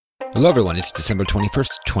Hello everyone, it's December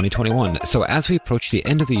 21st, 2021. So as we approach the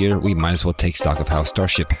end of the year, we might as well take stock of how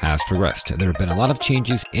Starship has progressed. There have been a lot of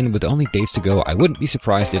changes, and with only days to go, I wouldn't be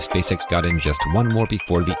surprised if SpaceX got in just one more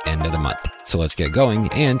before the end of the month. So let's get going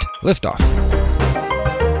and liftoff.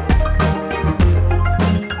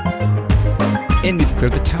 And we've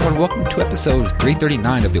cleared the tower. Welcome to episode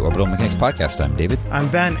 339 of the Orbital Mechanics Podcast. I'm David. I'm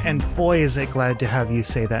Ben, and boy, is it glad to have you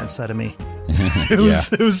say that instead of me.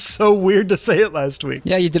 It was so weird to say it last week.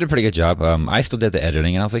 Yeah, you did a pretty good job. I still did the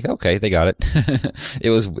editing, and I was like, okay, they got it. It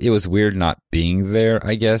was weird not being there,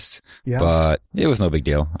 I guess, but it was no big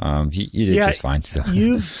deal. You did just fine. So.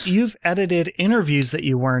 You've edited interviews that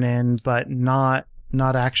you weren't in, but not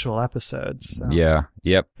actual episodes. So. Yeah.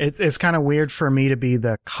 Yep. It's kind of weird for me to be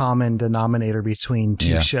the common denominator between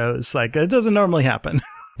two shows. Like, it doesn't normally happen.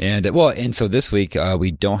 And so this week, we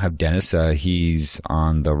don't have Dennis. He's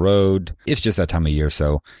on the road. It's just that time of year.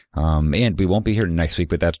 So, and we won't be here next week,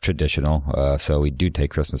 but that's traditional. So we do take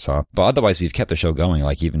Christmas off, but otherwise we've kept the show going,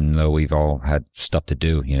 like, even though we've all had stuff to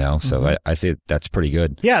do, so I say that's pretty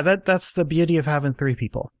good. Yeah. That's the beauty of having three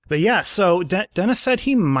people. But yeah, so Dennis said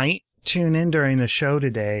he might tune in during the show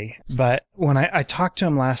today, but when I talked to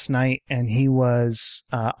him last night, and he was,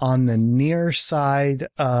 on the near side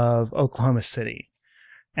of Oklahoma City.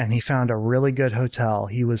 And he found a really good hotel.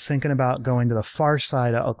 He was thinking about going to the far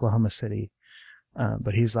side of Oklahoma City.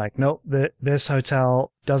 But he's like, nope, this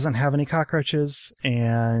hotel doesn't have any cockroaches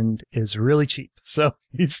and is really cheap. So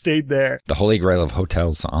he stayed there. The holy grail of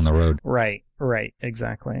hotels on the road. Right,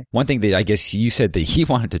 exactly. One thing that I guess you said that he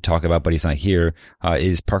wanted to talk about, but he's not here,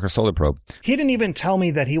 is Parker Solar Probe. He didn't even tell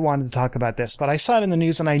me that he wanted to talk about this, but I saw it in the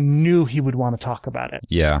news and I knew he would want to talk about it.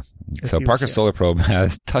 Yeah. So Parker Solar Probe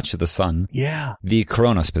has touched the sun. Yeah. The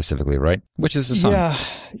corona specifically, right? Which is the sun.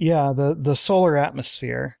 Yeah, the solar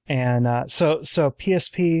atmosphere. And so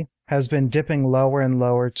PSP has been dipping lower and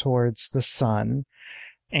lower towards the sun.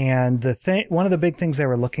 And one of the big things they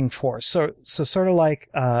were looking for, so sort of like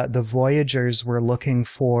the Voyagers were looking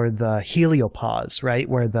for the heliopause, right,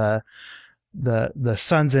 where the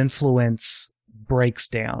sun's influence breaks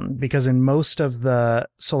down, because in most of the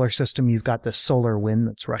solar system you've got the solar wind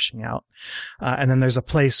that's rushing out, and then there's a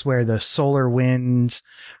place where the solar wind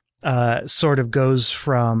sort of goes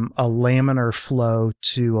from a laminar flow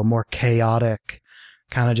to a more chaotic,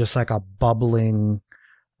 kind of just like a bubbling,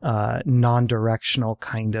 non-directional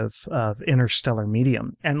kind of interstellar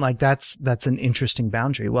medium. And like, that's an interesting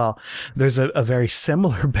boundary. Well, there's a very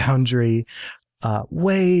similar boundary,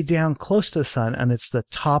 way down close to the sun, and it's the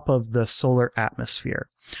top of the solar atmosphere.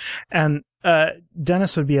 And,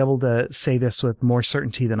 Dennis would be able to say this with more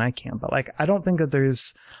certainty than I can, but like, I don't think that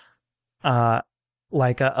there's,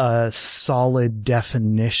 like a solid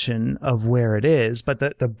definition of where it is, but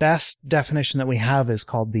the best definition that we have is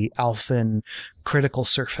called the Alphen critical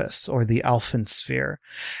surface, or the Alphen sphere.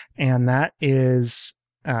 And that is,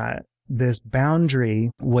 this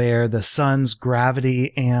boundary where the sun's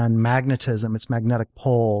gravity and magnetism, its magnetic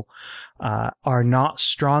pole, are not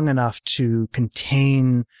strong enough to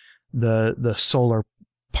contain the solar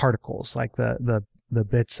particles, like the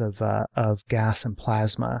bits of gas and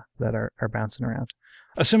plasma that are bouncing around.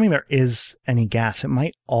 Assuming there is any gas, it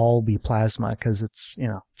might all be plasma, because it's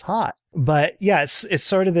hot. But yeah, it's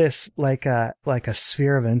sort of this like a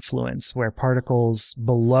sphere of influence where particles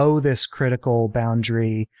below this critical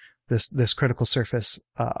boundary, this critical surface,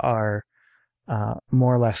 are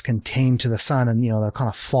more or less contained to the sun, and they'll kind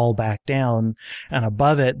of fall back down, and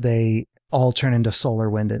above it they all turn into solar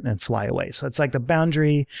wind and fly away. So it's like the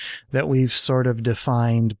boundary that we've sort of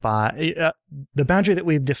defined by the boundary that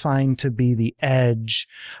we've defined to be the edge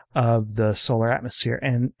of the solar atmosphere.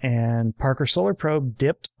 And Parker Solar Probe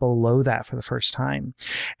dipped below that for the first time.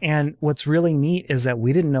 And what's really neat is that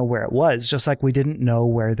we didn't know where it was, just like we didn't know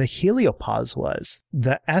where the heliopause was.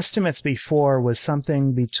 The estimates before was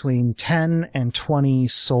something between 10 and 20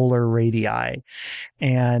 solar radii.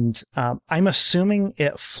 And I'm assuming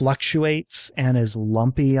it fluctuates and is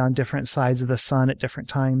lumpy on different sides of the sun at different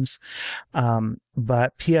times.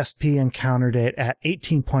 But PSP encountered it at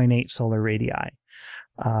 18.8 solar radii,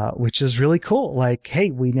 which is really cool. Like,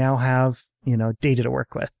 hey, we now have, data to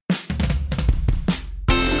work with.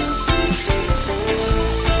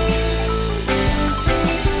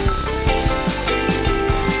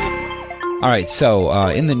 All right, so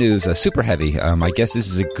in the news, Super Heavy. I guess this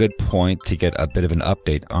is a good point to get a bit of an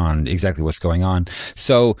update on exactly what's going on.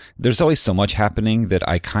 So there's always so much happening that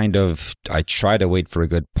I try to wait for a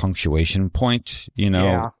good punctuation point,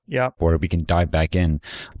 where we can dive back in.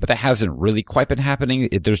 But that hasn't really quite been happening.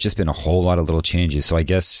 There's just been a whole lot of little changes. So I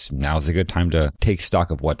guess now's a good time to take stock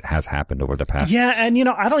of what has happened over the past. Yeah, and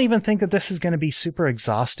I don't even think that this is going to be super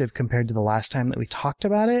exhaustive compared to the last time that we talked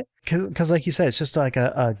about it. Because like you said, it's just like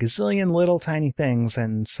a gazillion little tiny things.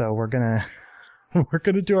 And so we're going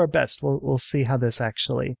to do our best. We'll see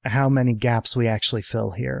how many gaps we actually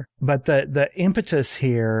fill here. But the impetus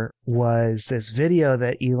here was this video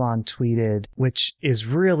that Elon tweeted, which is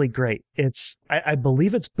really great. I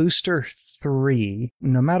believe it's booster 3,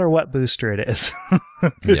 no matter what booster it is.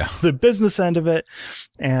 It's the business end of it.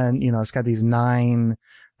 And, it's got these 9,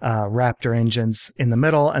 Raptor engines in the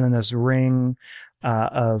middle and then this ring,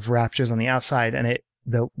 of Raptors on the outside. And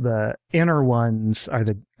the inner ones are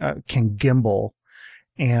can gimbal.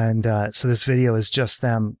 And, so this video is just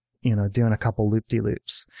them, doing a couple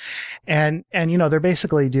loop-de-loops. And, they're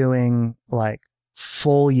basically doing like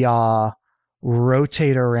full yaw,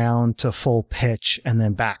 rotate around to full pitch and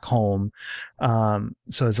then back home.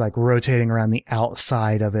 So it's like rotating around the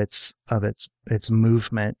outside of its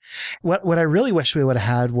movement. What I really wish we would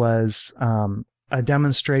have had was, a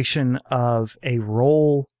demonstration of a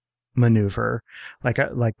roll maneuver, like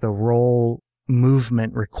the roll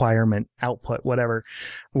movement requirement output, whatever,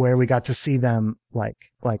 where we got to see them like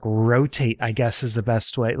rotate, I guess is the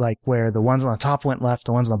best way, like where the ones on the top went left,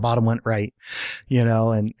 the ones on the bottom went right,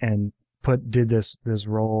 and did this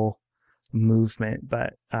roll movement,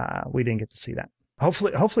 but, we didn't get to see that.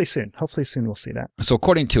 Hopefully soon we'll see that. So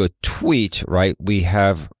according to a tweet, right,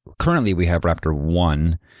 currently we have Raptor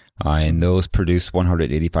 1, and those produce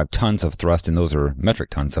 185 tons of thrust, and those are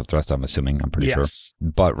metric tons of thrust, I'm assuming, I'm pretty sure.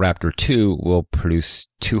 But Raptor 2 will produce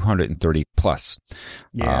 230 plus.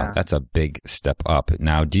 Yeah. That's a big step up.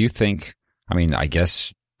 Now, do you think, I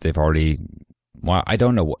guess they've already, well, I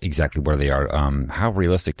don't know exactly where they are. How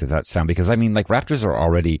realistic does that sound? Because, Raptors are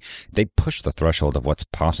already, they push the threshold of what's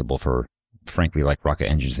possible for, frankly, like rocket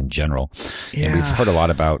engines in general. Yeah. And we've heard a lot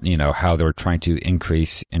about, how they're trying to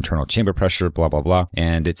increase internal chamber pressure, blah, blah, blah.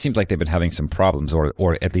 And it seems like they've been having some problems,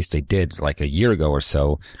 or at least they did like a year ago or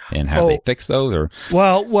so. And have they fixed those, or?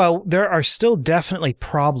 Well, there are still definitely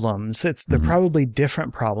problems. They're probably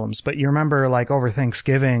different problems, but you remember like over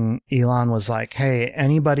Thanksgiving, Elon was like, hey,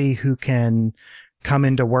 anybody who can come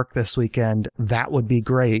into work this weekend, that would be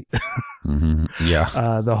great. Mm-hmm.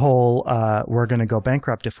 Yeah. The whole, we're going to go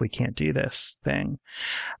bankrupt if we can't do this thing.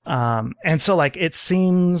 And so like, it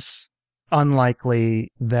seems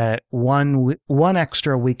unlikely that one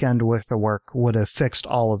extra weekend worth of work would have fixed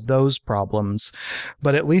all of those problems,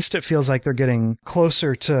 but at least it feels like they're getting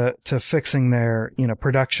closer to fixing their,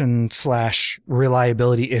 production /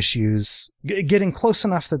 reliability issues, getting close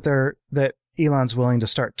enough that Elon's willing to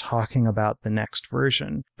start talking about the next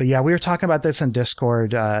version. But yeah, we were talking about this in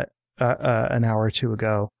Discord, an hour or two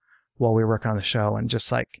ago while we were working on the show, and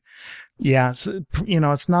just like, yeah,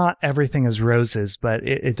 it's not everything is roses, but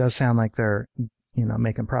it does sound like they're,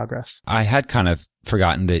 making progress. I had kind of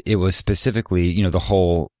forgotten that it was specifically, the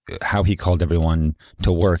whole, how he called everyone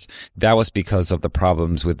to work. That was because of the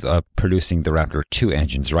problems with producing the Raptor 2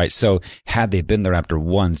 engines, right? So had they been the Raptor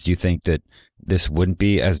 1s, do you think that this wouldn't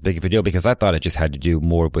be as big of a deal? Because I thought it just had to do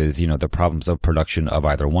more with, the problems of production of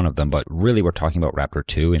either one of them. But really, we're talking about Raptor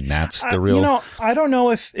 2, and that's the real... I don't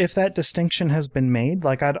know if that distinction has been made.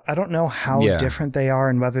 Like, I don't know how different they are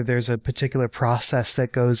and whether there's a particular process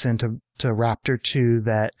that goes into Raptor 2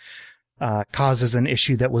 that causes an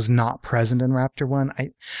issue that was not present in Raptor 1.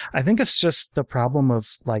 I think it's just the problem of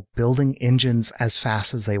like building engines as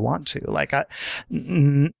fast as they want to. Like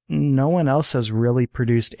no one else has really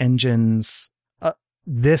produced engines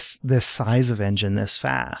this size of engine this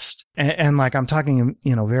fast. And like I'm talking,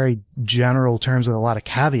 very general terms with a lot of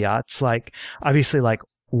caveats. Like obviously like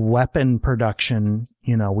weapon production,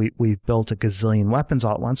 we've built a gazillion weapons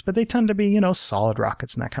all at once, but they tend to be, solid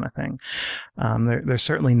rockets and that kind of thing. They're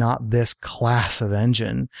certainly not this class of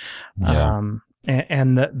engine. Yeah.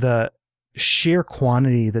 And the sheer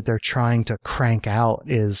quantity that they're trying to crank out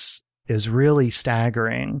is really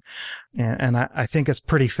staggering. And I think it's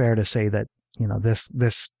pretty fair to say that,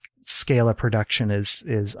 this scale of production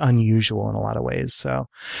is unusual in a lot of ways. So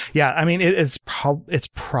yeah, it's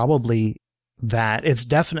probably that. It's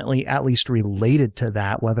definitely at least related to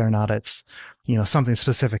that, whether or not it's something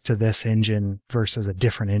specific to this engine versus a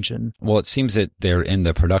different engine. Well, it seems that they're in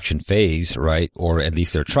the production phase, right? Or at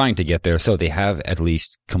least they're trying to get there. So they have at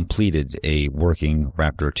least completed a working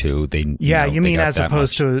Raptor 2. You mean as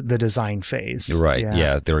opposed to the design phase. Right.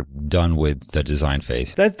 Yeah. They're done with the design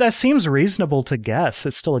phase. That seems reasonable to guess.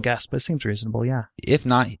 It's still a guess, but it seems reasonable. Yeah. If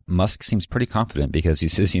not, Musk seems pretty confident because he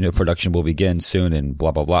says, production will begin soon and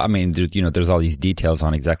blah, blah, blah. I mean, there's all these details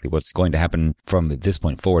on exactly what's going to happen from this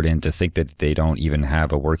point forward, and to think that they don't even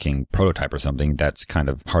have a working prototype or something, that's kind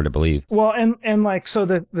of hard to believe. Well, and like, so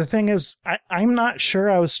the thing is, I'm not sure.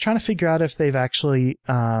 I was trying to figure out if they've actually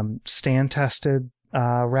stand tested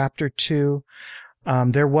Raptor 2.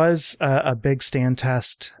 There was a big stand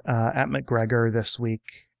test at McGregor this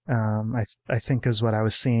week, I think is what I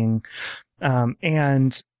was seeing.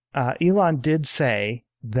 And Elon did say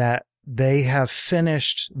that they have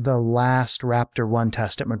finished the last Raptor 1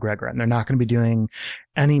 test at McGregor, and they're not going to be doing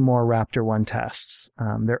any more Raptor 1 tests.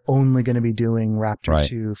 They're only going to be doing Raptor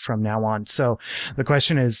 2 from now on. So the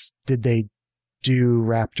question is, did they do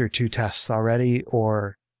Raptor 2 tests already,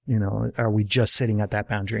 or, are we just sitting at that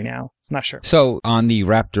boundary now? Not sure. So on the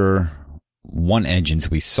Raptor 1 engines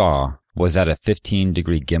we saw, was that a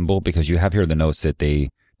 15-degree gimbal? Because you have here the notes that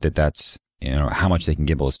that's how much they can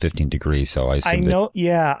gimbal is 15 degrees. So I know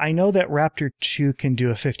that Raptor 2 can do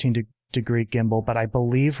a 15-degree gimbal, but I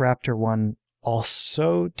believe Raptor 1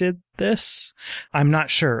 also did this. I'm not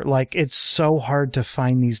sure. Like, it's so hard to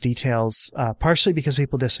find these details, partially because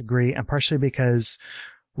people disagree and partially because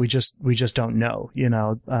we just don't know,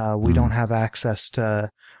 we don't have access to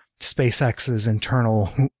SpaceX's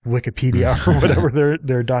internal Wikipedia or whatever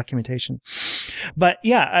their documentation. But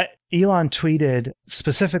yeah, Elon tweeted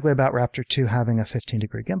specifically about Raptor 2 having a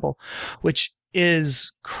 15-degree gimbal, which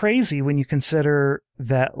is crazy when you consider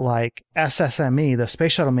that, like, SSME, the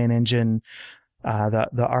Space Shuttle main engine, the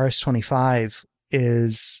RS-25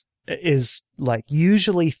 is like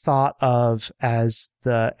usually thought of as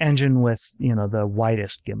the engine with, the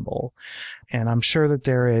widest gimbal. And I'm sure that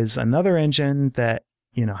there is another engine that,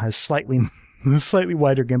 has slightly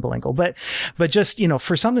wider gimbal angle, but just,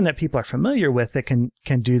 for something that people are familiar with that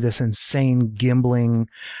can do this insane gimbling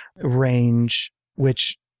range,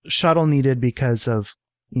 which Shuttle needed because of,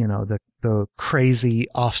 the crazy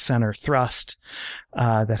off-center thrust,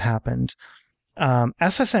 that happened.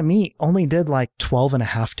 SSME only did like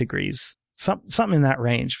 12.5 degrees, something in that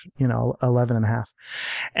range,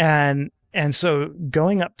 11.5. And so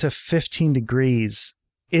going up to 15 degrees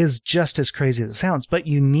is just as crazy as it sounds, but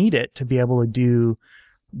you need it to be able to do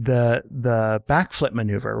the backflip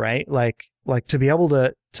maneuver, right? Like to be able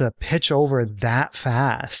to pitch over that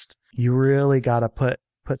fast, you really got to put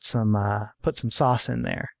some sauce in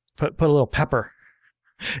there. Put a little pepper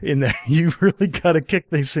in there. You really got to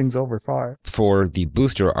kick these things over far. For the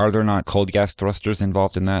booster, are there not cold gas thrusters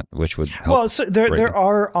involved in that, which would help? Well, so there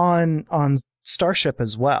are on Starship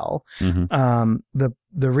as well. Mm-hmm.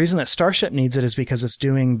 The reason that Starship needs it is because it's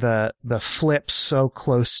doing the flip so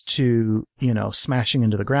close to, smashing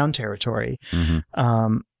into the ground territory.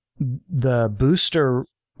 Mm-hmm. The booster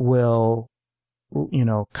will,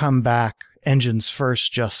 come back engines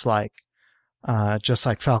first, just like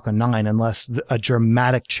Falcon 9, unless a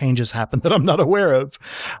dramatic changes happen that I'm not aware of.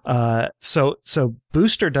 So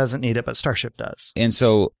booster doesn't need it, but Starship does. And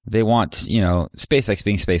so they want, SpaceX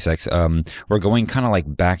being SpaceX, we're going kind of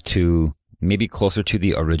like back to maybe closer to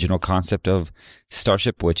the original concept of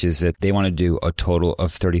Starship, which is that they want to do a total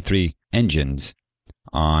of 33 engines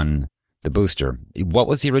on the booster. What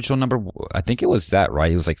was the original number? I think it was that,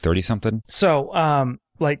 right? It was like 30 something. So,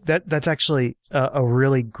 like that's actually a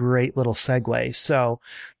really great little segue. So,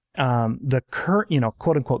 the current,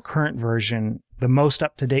 quote unquote current version, the most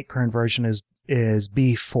up to date current version is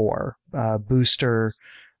B4, booster,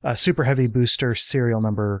 super heavy booster serial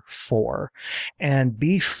number 4. And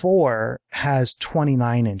B4 has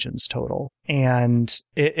 29 engines total. And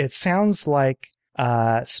it sounds like,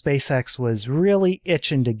 SpaceX was really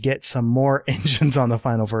itching to get some more engines on the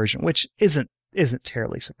final version, which isn't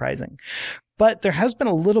terribly surprising. But there has been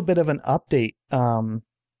a little bit of an update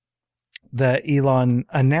that Elon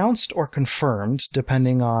announced or confirmed,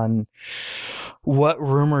 depending on what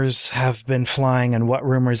rumors have been flying and what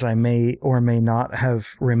rumors I may or may not have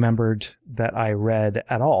remembered that I read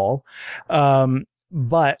at all.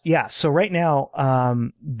 But yeah, so right now,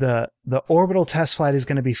 the orbital test flight is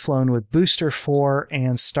going to be flown with Booster 4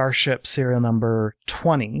 and Starship serial number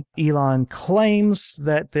 20. Elon claims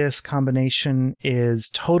that this combination is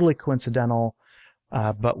totally coincidental,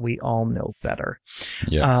 but we all know better.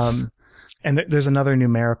 Yeah. And there's another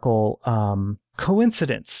numerical,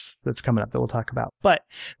 coincidence that's coming up that we'll talk about. But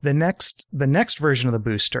the next version of the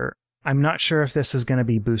booster, I'm not sure if this is going to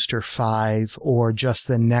be booster 5 or just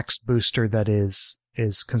the next booster that is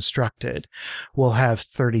constructed. Will have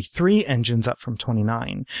 33 engines up from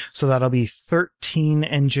 29. So that'll be 13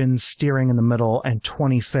 engines steering in the middle and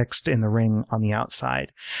 20 fixed in the ring on the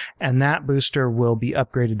outside. And that booster will be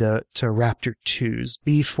upgraded to Raptor 2s.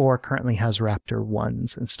 B4 currently has Raptor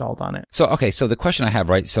 1s installed on it. So, okay. So the question I have,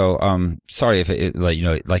 right? So, sorry if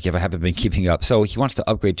if I haven't been keeping up. So he wants to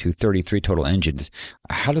upgrade to 33 total engines.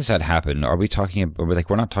 How does that happen? Are we talking about,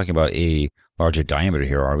 we're not talking about a larger diameter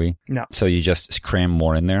here, are we? No. So you just cram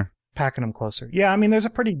more in there? Packing them closer. Yeah, I mean, there's a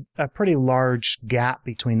pretty large gap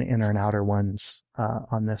between the inner and outer ones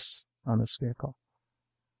on this vehicle.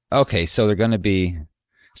 Okay, so they're going to be.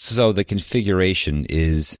 So the configuration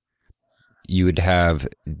is, you would have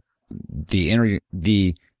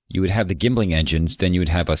the gimbling engines, then you would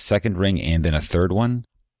have a second ring and then a third one.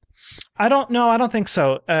 I don't think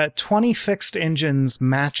so. 20 fixed engines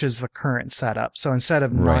matches the current setup. So instead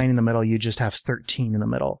of 9 in the middle, you just have 13 in the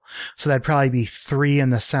middle. So that'd probably be 3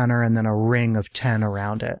 in the center and then a ring of 10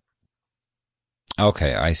 around it.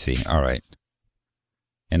 Okay, I see. All right.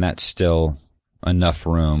 And that's still enough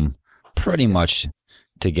room pretty much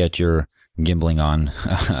to get your gimbling on.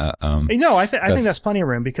 I think that's plenty of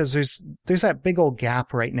room, because there's that big old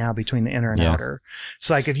gap right now between the inner and outer.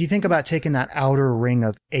 So like if you think about taking that outer ring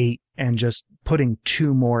of 8 and just putting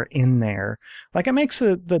 2 more in there, like it makes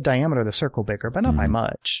the diameter of the circle bigger, but not by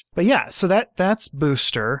much. But yeah, so that's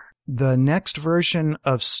booster. The next version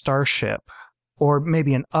of Starship, or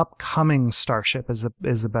maybe an upcoming Starship is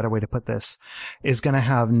a better way to put this, is going to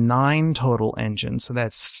have 9 total engines. So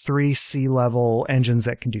that's 3 sea-level engines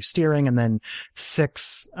that can do steering, and then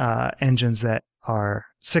 6 vacuum engines that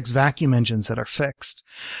are fixed.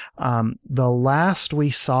 The last we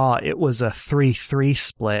saw, it was a 3-3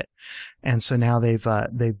 split, and so now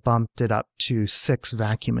they've bumped it up to 6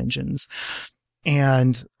 vacuum engines.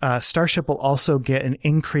 And Starship will also get an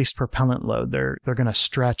increased propellant load. They're going to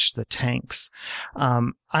stretch the tanks.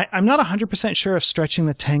 I'm not 100% sure if stretching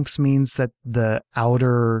the tanks means that the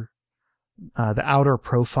outer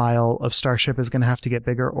profile of Starship is going to have to get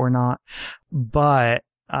bigger or not. But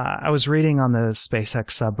I was reading on the SpaceX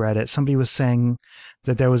subreddit, somebody was saying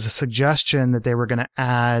that there was a suggestion that they were going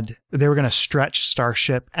to stretch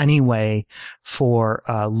Starship anyway for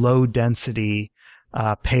low density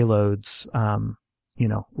payloads,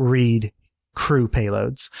 read crew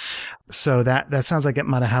payloads. So that sounds like it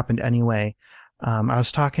might have happened anyway. I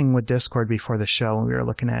was talking with Discord before the show, and we were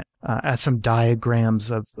looking at some diagrams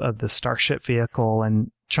of the Starship vehicle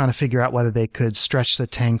and trying to figure out whether they could stretch the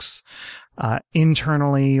tanks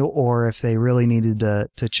internally, or if they really needed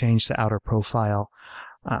to change the outer profile.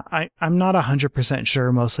 I'm not 100%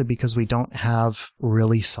 sure, mostly because we don't have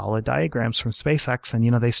really solid diagrams from SpaceX,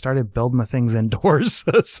 and they started building the things indoors,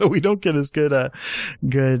 so we don't get as good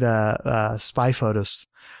spy photos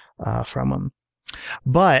from them.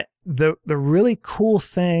 But the really cool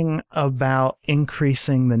thing about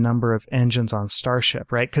increasing the number of engines on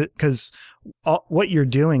Starship, right? Because what you're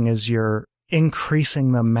doing is you're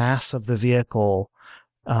increasing the mass of the vehicle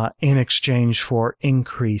in exchange for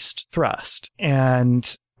increased thrust.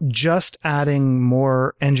 And just adding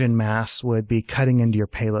more engine mass would be cutting into your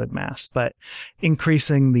payload mass, but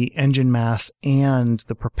increasing the engine mass and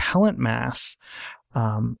the propellant mass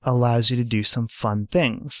allows you to do some fun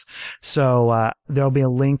things. So there'll be a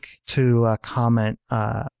link to a comment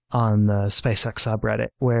on the SpaceX subreddit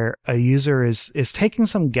where a user is taking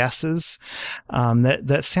some guesses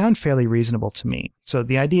that sound fairly reasonable to me. So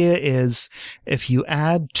the idea is, if you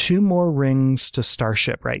add 2 more rings to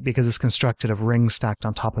Starship, right, because it's constructed of rings stacked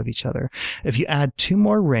on top of each other, if you add 2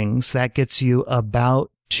 more rings, that gets you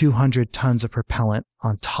about 200 tons of propellant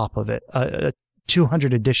on top of it,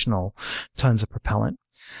 200 additional tons of propellant,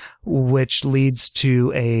 which leads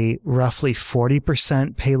to a roughly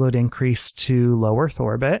 40% payload increase to low Earth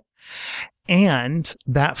orbit. And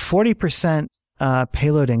that 40%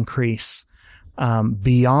 payload increase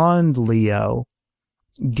beyond LEO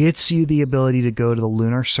gets you the ability to go to the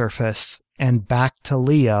lunar surface and back to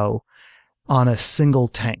LEO on a single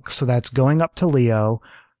tank. So that's going up to LEO,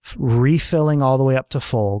 refilling all the way up to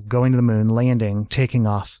full, going to the moon, landing, taking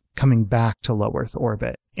off, coming back to low Earth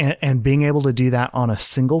orbit, and being able to do that on a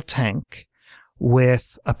single tank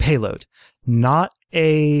with a payload, not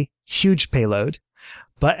a huge payload,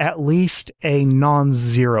 but at least a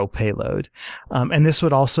non-zero payload. And this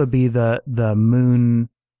would also be the moon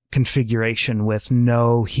configuration with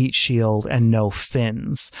no heat shield and no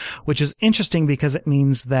fins, which is interesting because it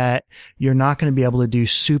means that you're not going to be able to do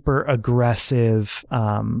super aggressive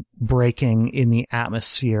braking in the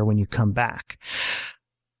atmosphere when you come back.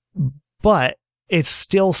 But it's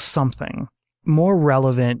still something. More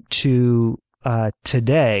relevant to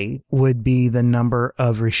today would be the number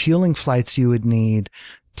of refueling flights you would need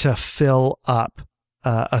to fill up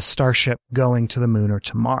a starship going to the moon or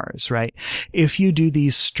to Mars, right? If you do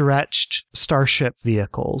these stretched starship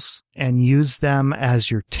vehicles and use them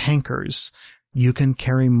as your tankers, you can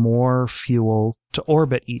carry more fuel to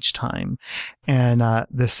orbit each time. And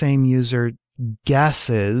the same user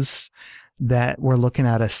guesses that we're looking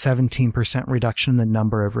at a 17% reduction in the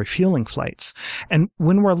number of refueling flights. And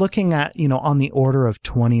when we're looking at, on the order of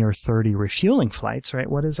 20 or 30 refueling flights, right?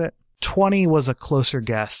 What is it? 20 was a closer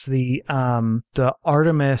guess. The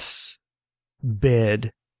Artemis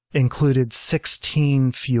bid included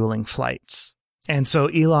 16 fueling flights. And so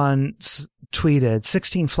Elon tweeted,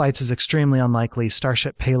 16 flights is extremely unlikely.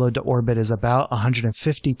 Starship payload to orbit is about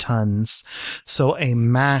 150 tons. So a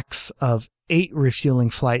max of 8 refueling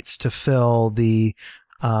flights to fill the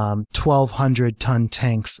 1,200 ton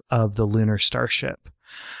tanks of the lunar starship.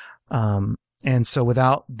 And so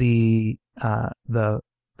without the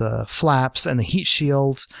flaps and the heat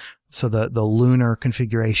shield, so the lunar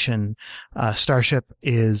configuration, Starship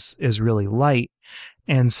is really light.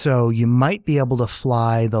 And so you might be able to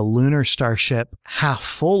fly the lunar Starship half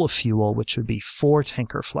full of fuel, which would be 4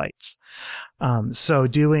 tanker flights. So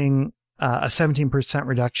doing a 17%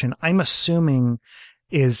 reduction, I'm assuming,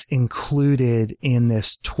 is included in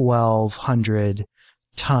this 1,200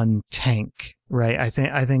 ton tank, right? I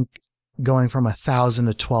think going from 1,000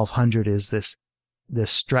 to 1,200 is this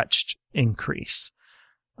stretched increase.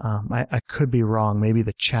 I could be wrong. Maybe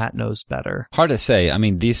the chat knows better. Hard to say. I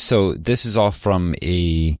mean, this is all from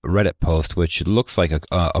a Reddit post, which looks like,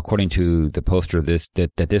 according to the poster,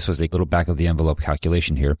 that this was a little back of the envelope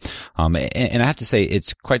calculation here. And I have to say,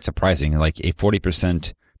 it's quite surprising. Like a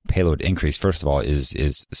 40% payload increase, first of all,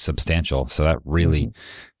 is substantial. So that really,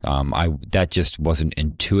 that just wasn't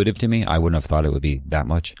intuitive to me. I wouldn't have thought it would be that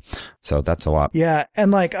much. So that's a lot. Yeah.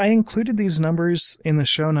 And I included these numbers in the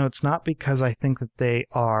show notes, not because I think that they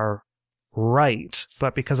are right,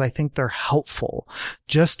 but because I think they're helpful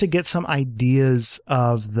just to get some ideas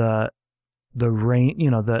of the range,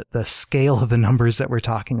 the scale of the numbers that we're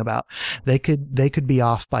talking about. They could be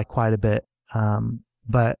off by quite a bit.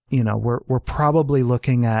 But we're probably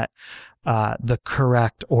looking at the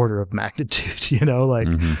correct order of magnitude.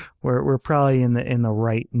 We're probably in the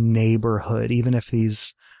right neighborhood, even if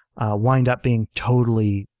these wind up being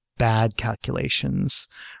totally bad calculations.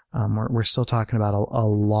 We're still talking about a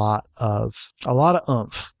lot of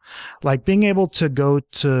oomph, like being able to go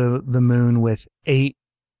to the moon with 8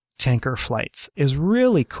 tanker flights is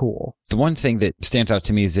really cool. The one thing that stands out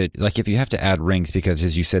to me is that, like, if you have to add rings, because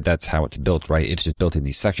as you said, that's how it's built, right? It's just built in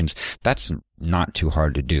these sections. That's not too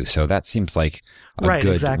hard to do. So that seems like a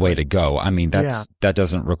good way to go. I mean, that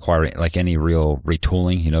doesn't require like any real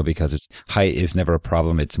retooling, because its height is never a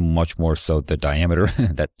problem. It's much more so the diameter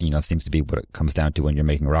that, seems to be what it comes down to when you're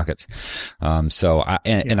making rockets. And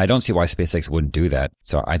I don't see why SpaceX wouldn't do that.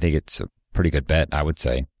 So I think it's a pretty good bet, I would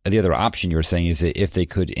say. The other option you were saying is that if they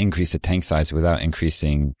could increase the tank size without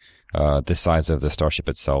increasing the size of the Starship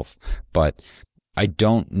itself. But I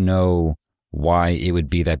don't know why it would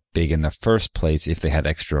be that big in the first place if they had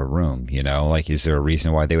extra room, Like, is there a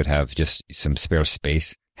reason why they would have just some spare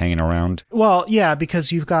space hanging around? Well, yeah,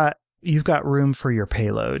 because you've got room for your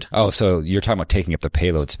payload. Oh, so you're talking about taking up the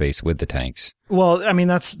payload space with the tanks. Well, I mean,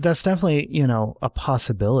 that's definitely, a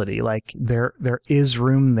possibility. Like there is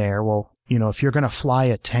room there. Well, if you're going to fly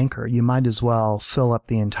a tanker, you might as well fill up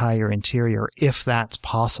the entire interior if that's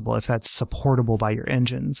possible, if that's supportable by your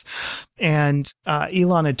engines. And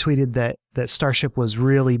Elon had tweeted that Starship was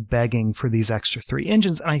really begging for these extra 3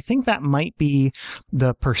 engines. And I think that might be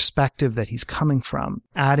the perspective that he's coming from.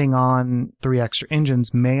 Adding on 3 extra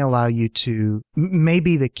engines may allow you to, may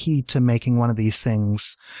be the key to making one of these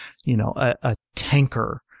things, a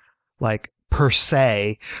tanker, like per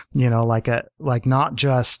se, like not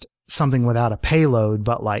just something without a payload,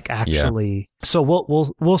 but like actually. Yeah. So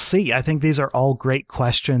we'll see. I think these are all great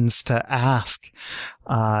questions to ask,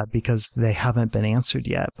 because they haven't been answered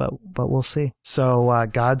yet, but we'll see. So,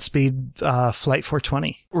 Godspeed, Flight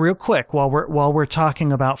 420. Real quick, while we're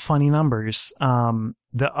talking about funny numbers,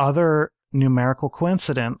 the other numerical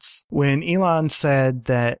coincidence, when Elon said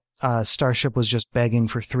that Starship was just begging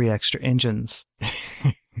for 3 extra engines.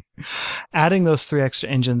 Adding those 3 extra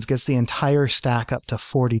engines gets the entire stack up to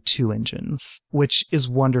 42 engines, which is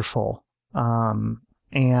wonderful.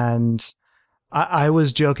 And I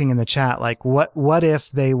was joking in the chat, like, what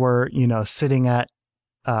if they were, sitting at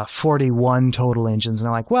 41 total engines. And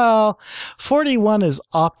they're like, well, 41 is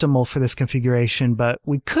optimal for this configuration, but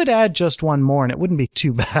we could add just one more and it wouldn't be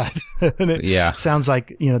too bad. And it sounds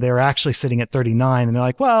like, they were actually sitting at 39 and they're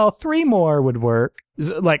like, well, 3 more would work.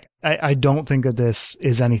 Like, I don't think that this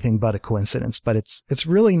is anything but a coincidence, but it's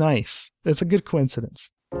really nice. It's a good coincidence.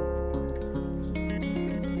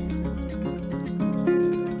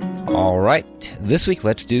 All right. This week,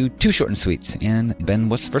 let's do 2 short and sweets. And Ben,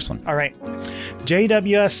 what's the first one? All right.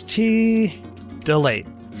 JWST delayed.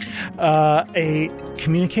 A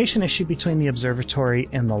communication issue between the observatory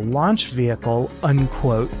and the launch vehicle,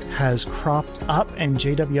 unquote, has cropped up, and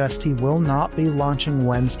JWST will not be launching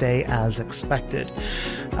Wednesday as expected.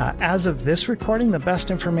 As of this recording, the best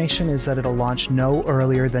information is that it'll launch no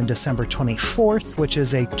earlier than December 24th, which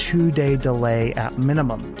is a 2-day delay at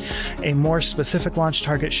minimum. A more specific launch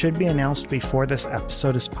target should be announced before this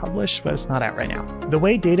episode is published, but it's not out right now. The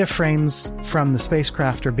way data frames from the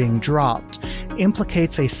spacecraft are being dropped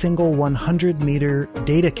implicates a single 100-meter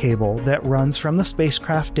data cable that runs from the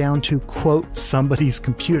spacecraft down to, quote, somebody's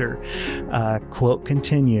computer. Quote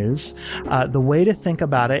continues. The way to think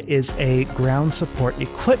about it is a ground support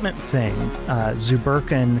equipment thing,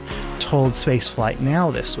 Zuberkin told Spaceflight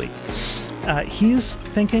Now this week. He's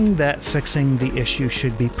thinking that fixing the issue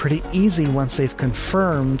should be pretty easy once they've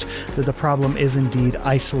confirmed that the problem is indeed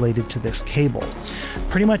isolated to this cable.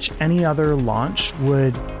 Pretty much any other launch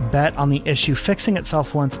would bet on the issue fixing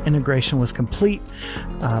itself once integration was complete,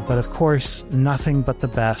 but of course, nothing but the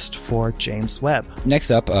best for James Webb.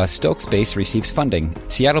 Next up, Stoke Space receives funding.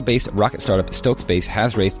 Seattle-based rocket startup Stoke Space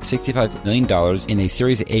has raised $65 million in a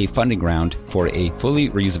Series A funding round for a fully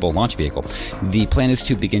reusable launch vehicle. The plan is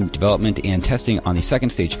to begin development and testing on the second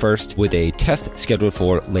stage first, with a test scheduled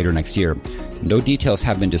for later next year. No details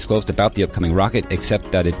have been disclosed about the upcoming rocket,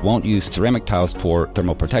 except that it won't use ceramic tiles for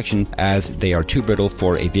thermal protection, as they are too brittle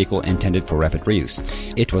for a vehicle intended for rapid reuse.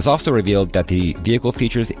 It was also revealed that the vehicle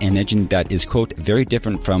features an engine that is, quote, very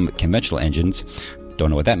different from conventional engines.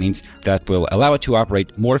 Don't know what that means. That will allow it to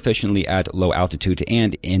operate more efficiently at low altitude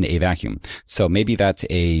and in a vacuum. So maybe that's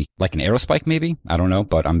like an aerospike, maybe? I don't know,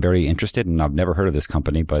 but I'm very interested, and I've never heard of this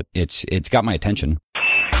company, but it's got my attention.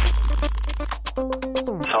 Okay,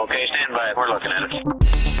 stand by. We're looking at it.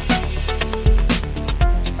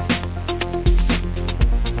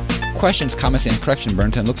 Questions, comments, and correction,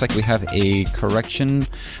 Burnton. Looks like we have a correction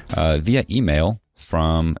via email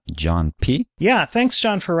from John P. Yeah, thanks,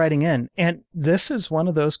 John, for writing in. And this is one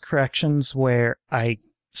of those corrections where I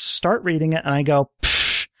start reading it and I go,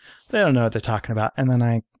 they don't know what they're talking about. And then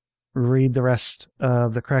I read the rest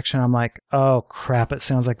of the correction. I'm like, oh, crap, it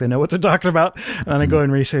sounds like they know what they're talking about. And then I go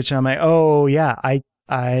and research and I'm like, oh, yeah,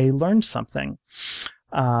 I learned something.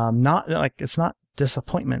 Not like, it's not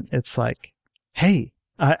disappointment. It's like, hey,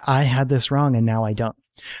 I had this wrong and now I don't.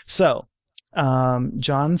 So,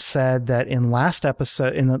 John said that in the last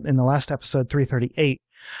episode 338,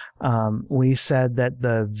 we said that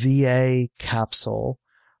the VA capsule,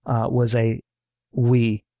 I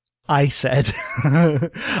said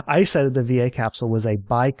that the VA capsule was a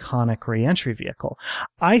biconic reentry vehicle.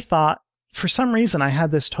 I thought, for some reason, I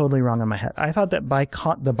had this totally wrong in my head. I thought that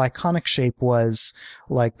the biconic shape was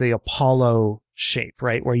like the Apollo shape,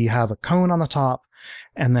 right? Where you have a cone on the top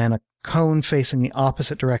and then a cone facing the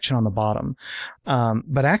opposite direction on the bottom.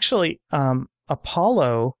 But actually,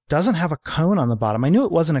 Apollo doesn't have a cone on the bottom. I knew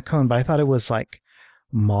it wasn't a cone, but I thought it was like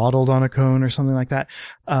modeled on a cone or something like that.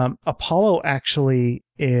 Apollo actually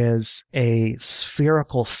is a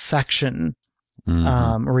spherical section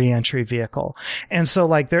reentry vehicle. And so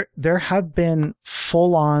like there have been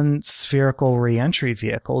full on spherical reentry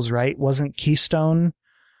vehicles, right? Wasn't Keystone?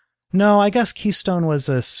 No, I guess Keystone was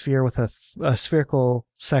a sphere with a spherical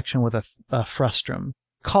section with a frustrum.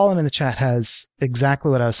 Colin in the chat has exactly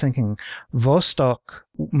what I was thinking. Vostok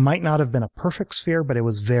might not have been a perfect sphere, but it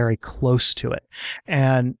was very close to it.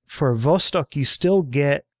 And for Vostok, you still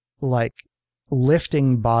get like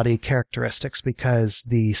lifting body characteristics because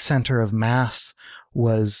the center of mass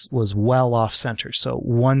was well off center. So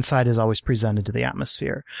one side is always presented to the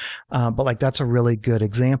atmosphere. But like that's a really good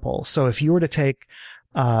example. So if you were to take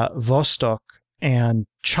Vostok and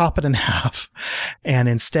chop it in half and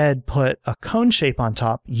instead put a cone shape on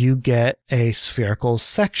top, you get a spherical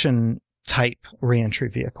section type reentry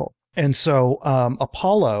vehicle. And so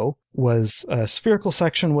Apollo was a spherical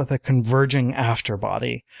section with a converging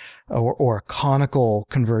afterbody. or a conical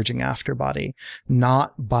converging afterbody,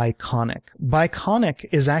 not biconic. Biconic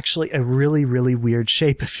is actually a really, really weird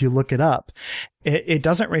shape if you look it up. It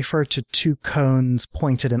doesn't refer to two cones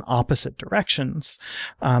pointed in opposite directions,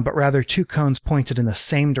 but rather two cones pointed in the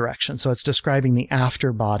same direction. So it's describing the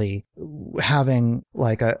afterbody having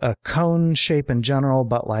like a cone shape in general,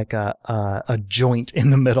 but like a joint in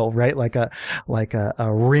the middle, right? Like a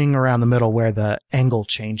ring around the middle where the angle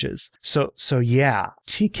changes. So yeah,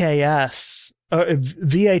 TKS,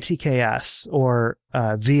 VA TKS, or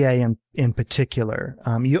VA in particular.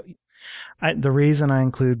 The reason I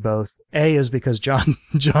include both, A, is because John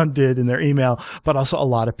did in their email, but also a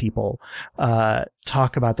lot of people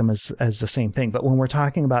talk about them as the same thing. But when we're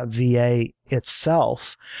talking about VA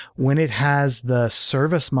itself, when it has the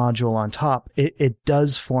service module on top, it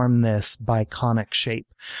does form this biconic shape.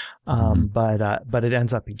 But it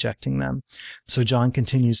ends up ejecting them. So John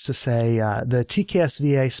continues to say, the TKS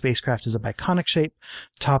VA spacecraft is a biconic shape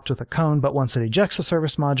topped with a cone, but once it ejects the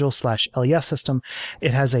service module / LES system,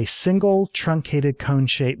 it has a single truncated cone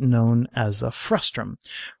shape known as a frustrum.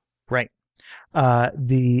 Right.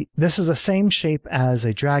 This is the same shape as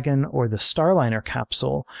a Dragon or the Starliner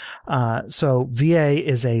capsule. So VA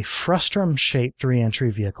is a frustrum-shaped reentry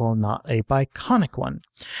vehicle, not a biconic one.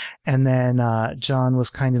 And then, John was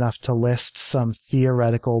kind enough to list some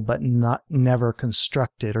theoretical, but never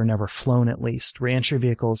constructed or never flown at least reentry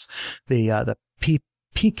vehicles. The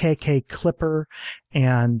PKK Clipper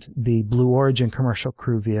and the Blue Origin commercial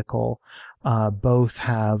crew vehicle, both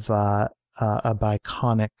have, a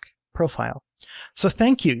biconic profile. So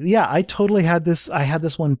thank you. Yeah, I totally had this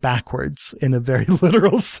one backwards in a very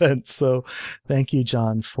literal sense. So thank you,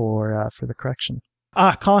 John, for the correction.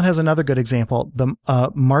 Colin has another good example. The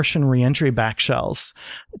Martian reentry backshells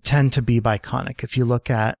tend to be biconic. If you look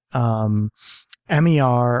at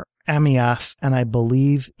MER, MES, and I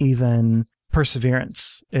believe even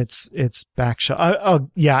Perseverance, it's backshell.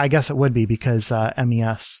 Yeah, I guess it would be because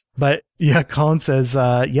MES. But yeah, Colin says,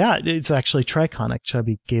 yeah, it's actually triconic.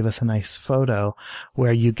 Chubby gave us a nice photo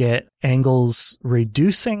where you get angles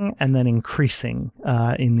reducing and then increasing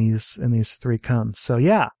in these three cones. So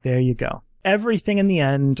yeah, there you go. Everything in the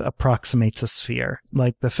end approximates a sphere.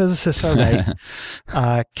 Like the physicists are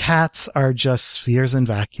right. Cats are just spheres and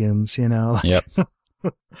vacuums, you know? Yep.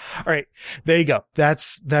 All right. There you go.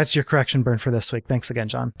 That's your correction burn for this week. Thanks again,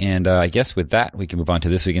 John. And I guess with that, we can move on to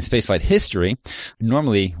this week in spaceflight history.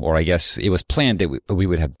 Normally, or I guess it was planned that we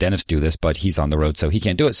would have Dennis do this, but he's on the road, so he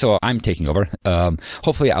can't do it. So I'm taking over.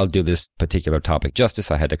 Hopefully I'll do this particular topic justice.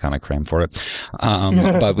 I had to kind of cram for it.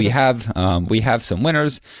 But we have some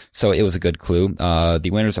winners. So it was a good clue. The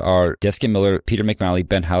winners are Deskin Miller, Peter McNally,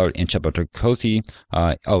 Ben Hallard, and Chubba Kosi.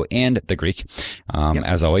 And the Greek, yep.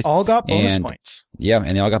 As always. All got bonus points. Yeah,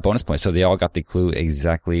 and they all got bonus points. So they all got the clue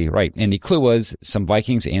exactly right. And the clue was some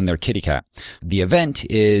Vikings and their kitty cat. The event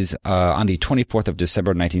is on the 24th of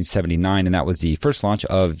December, 1979, and that was the first launch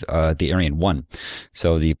of the Ariane 1.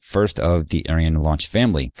 So the first of the Ariane launch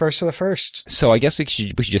family. First of the first. So I guess we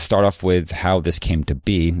should just start off with how this came to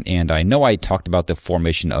be. And I know I talked about the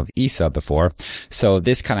formation of ESA before. So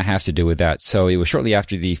this kind of has to do with that. So it was shortly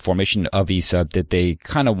after the formation of ESA that they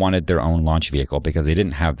kind of wanted their own launch vehicle because they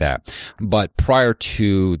didn't have that. But prior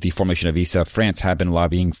to the formation of ESA, France had been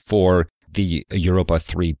lobbying for the Europa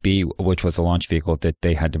 3B, which was a launch vehicle that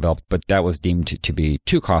they had developed, but that was deemed to be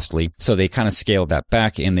too costly. So they kind of scaled that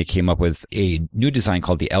back and they came up with a new design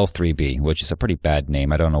called the L3B, which is a pretty bad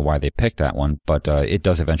name. I don't know why they picked that one, but it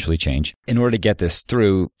does eventually change. In order to get this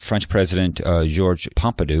through, French President Georges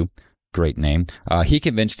Pompidou, great name, he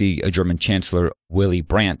convinced the German Chancellor Willy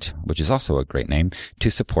Brandt, which is also a great name, to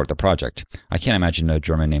support the project. I can't imagine a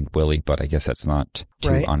German named Willy, but I guess that's not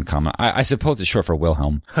too uncommon. I suppose it's short for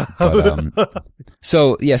Wilhelm. But,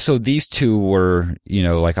 so these two were,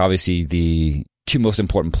 like obviously the two most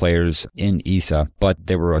important players in ESA, but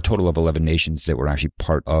there were a total of 11 nations that were actually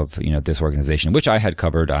part of, this organization, which I had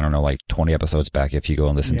covered, I don't know, like 20 episodes back. If you go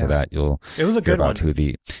and listen to that, it was a good one. Who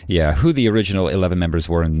the original 11 members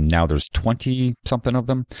were, and now there's 20 something of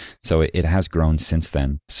them. So it has grown since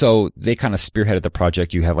then. So they kind of spearheaded the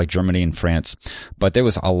project. You have like Germany and France, but there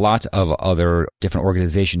was a lot of other different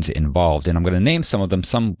organizations involved, and I'm going to name some of them,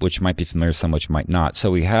 some which might be familiar, some which might not.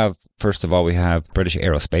 So first of all, we have British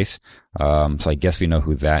Aerospace. So I guess we know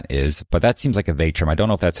who that is, but that seems like a vague term. I don't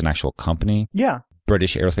know if that's an actual company. Yeah.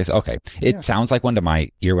 British Aerospace. Okay. It sounds like one to my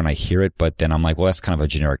ear when I hear it, but then I'm like, well, that's kind of a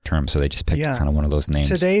generic term. So they just picked kind of one of those names.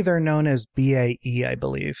 Today they're known as BAE, I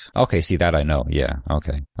believe. Okay. See, that I know. Yeah.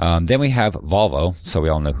 Okay. Then we have Volvo. So we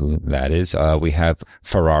all know who that is. We have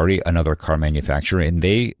Ferrari, another car manufacturer, and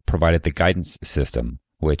they provided the guidance system.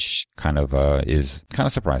 which kind of is kind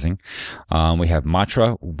of surprising. We have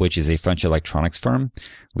Matra, which is a French electronics firm.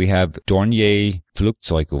 We have Dornier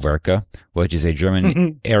Flugzeugwerke, which is a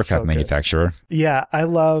German aircraft manufacturer. Yeah, I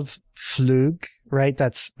love Flug, right?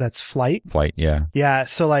 That's flight. Flight, yeah. Yeah,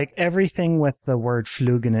 so like everything with the word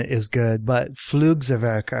Flug in it is good, but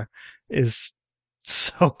Flugzeugwerke is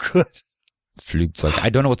so good. Flugzeug. I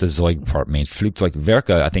don't know what the Zeug part means.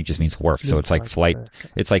 Flugzeugwerke, I think, just means work. So it's like flight.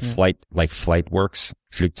 It's like flight, like flight works.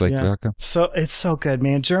 Flugzeugwerke. Yeah. So it's so good,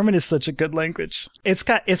 man. German is such a good language. It's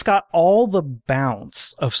got all the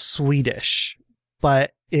bounce of Swedish,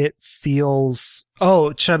 but it feels.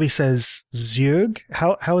 Oh, Chubby says Zug.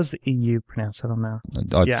 How is the EU pronounced? I don't know.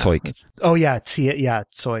 Zeug. Oh yeah,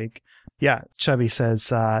 Zeug. Yeah, Chubby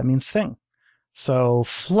says it means thing. So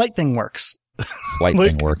flight thing works. Flight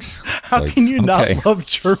thing works. How can you not love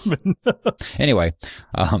German? Anyway,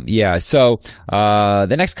 yeah. So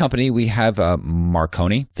the next company we have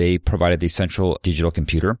Marconi. They provided the central digital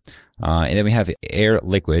computer. And then we have Air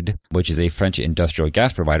Liquide, which is a French industrial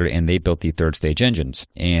gas provider, and they built the third stage engines.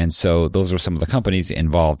 And so those are some of the companies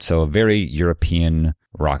involved. So a very European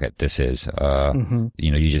rocket this is.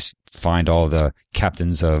 You know, you just find all the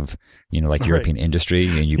captains of, you know, like European industry,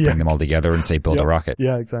 and you bring them all together and say, build a rocket.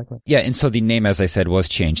 Yeah, exactly. Yeah, and so the name, as I said, was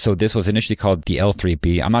changed. So this was initially called the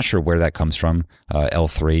L3B. I'm not sure where that comes from,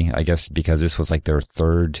 L3, I guess, because this was like their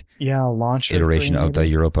third launch iteration of the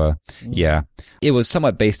Europa. Yeah. It was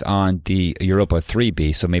somewhat based on the Europa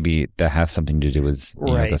 3B, so maybe that has something to do with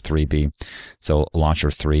you know, the 3B. So Launcher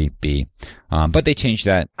 3B. But they changed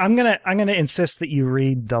that. I'm gonna insist that you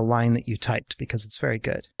read the line that you typed because it's very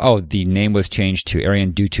good. Oh, the name was changed to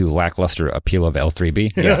Ariane due to lackluster appeal of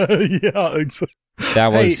L3B. Yeah, yeah, exactly.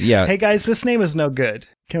 That was Hey guys, this name is no good.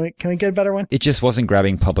 Can we get a better one? It just wasn't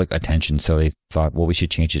grabbing public attention, so they thought, well, we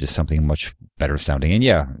should change it to something much better sounding. And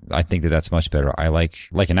yeah, I think that that's much better. I like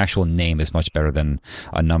an actual name is much better than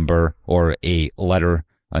a number or a letter.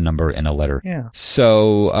 A number and a letter. Yeah.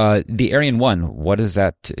 So, the Ariane 1, what does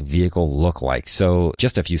that vehicle look like? So,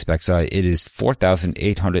 just a few specs. It is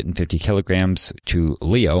 4,850 kilograms to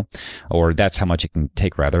LEO, or that's how much it can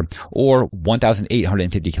take rather, or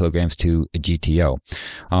 1,850 kilograms to GTO.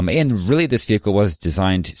 And really this vehicle was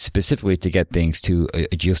designed specifically to get things to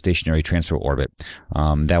a geostationary transfer orbit.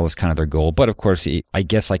 That was kind of their goal. But of course, I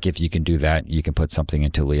guess like if you can do that, you can put something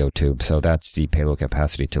into LEO too. So that's the payload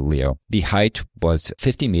capacity to LEO. The height was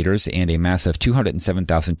 50 meters and a mass of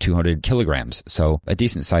 207,200 kilograms. So a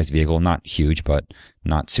decent sized vehicle, not huge, but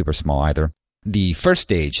not super small either. The first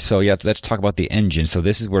stage. So yeah, let's talk about the engine. So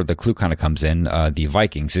this is where the clue kind of comes in. The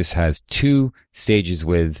Vikings. This has two stages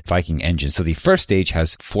with Viking engines. So the first stage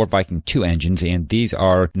has 4 Viking 2 engines, and these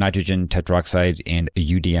are nitrogen tetroxide and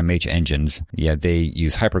UDMH engines. Yeah, they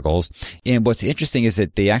use hypergoals. And what's interesting is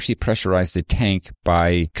that they actually pressurized the tank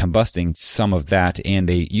by combusting some of that, and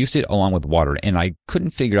they used it along with water. And I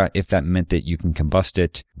couldn't figure out if that meant that you can combust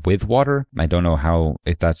it with water. I don't know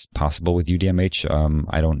if that's possible with UDMH.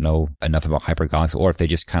 I don't know enough about hypergonics, or if they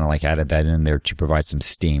just kind of like added that in there to provide some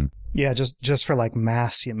steam. Yeah, just for like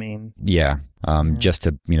mass, you mean? Yeah, just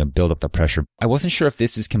to, build up the pressure. I wasn't sure if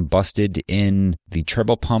this is combusted in the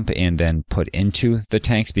turbo pump and then put into the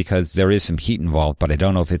tanks, because there is some heat involved, but I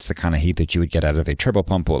don't know if it's the kind of heat that you would get out of a turbo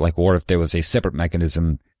pump, or if there was a separate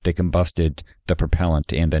mechanism that combusted the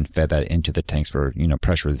propellant and then fed that into the tanks for,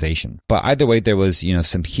 pressurization. But either way, there was,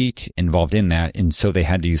 some heat involved in that, and so they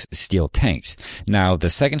had to use steel tanks. Now, the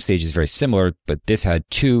second stage is very similar, but this had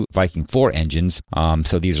 2 Viking 4 engines.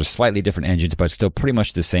 So these are slightly different engines, but still pretty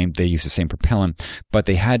much the same. They use the same propellant, but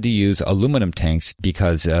they had to use aluminum tanks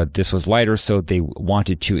because this was lighter, so they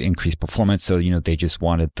wanted to increase performance. So, they just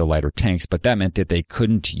wanted the lighter tanks, but that meant that they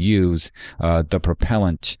couldn't use the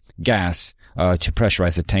propellant gas to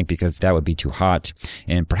pressurize the tank because that would be too hot.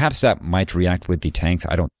 And perhaps that might react with the tanks.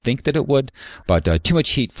 I don't think that it would, but too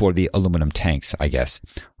much heat for the aluminum tanks, I guess.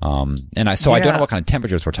 I don't know what kind of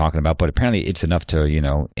temperatures we're talking about, but apparently it's enough to,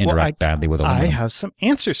 interact badly with aluminum. I have some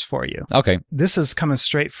answers for you. Okay. This is coming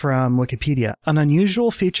straight from Wikipedia. An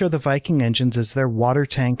unusual feature of the Viking engines is their water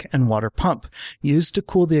tank and water pump, used to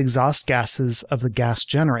cool the exhaust gases of the gas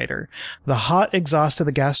generator. The hot exhaust of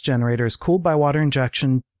the gas generator is cooled by water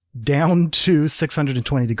injection down to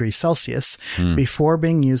 620 degrees Celsius before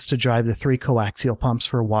being used to drive the 3 coaxial pumps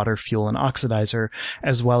for water, fuel, and oxidizer,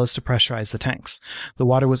 as well as to pressurize the tanks. The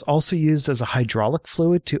water was also used as a hydraulic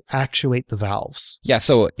fluid to actuate the valves. Yeah,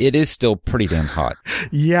 so it is still pretty damn hot.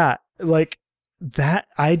 Yeah, like that.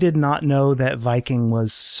 I did not know that Viking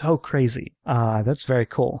was so crazy. That's very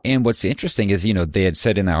cool. And what's interesting is, they had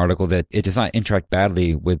said in that article that it does not interact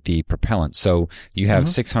badly with the propellant. So you have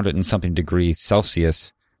 600 and something degrees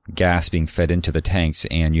Celsius gas being fed into the tanks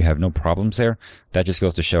and you have no problems there, that just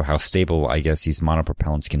goes to show how stable, I guess, these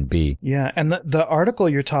monopropellants can be. Yeah, and the article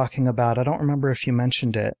you're talking about, I don't remember if you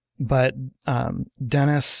mentioned it, but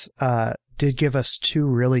Dennis did give us two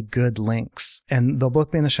really good links, and they'll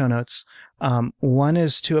both be in the show notes. One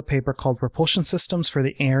is to a paper called Propulsion Systems for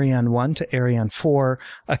the Ariane 1 to Ariane 4,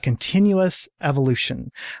 a Continuous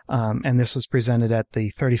Evolution. And this was presented at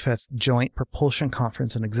the 35th Joint Propulsion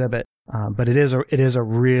Conference and Exhibit. But it is a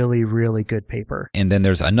really, really good paper. And then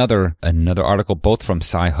there's another article, both from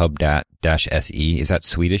Sci-Hub-SE. Is that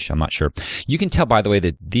Swedish? I'm not sure. You can tell, by the way,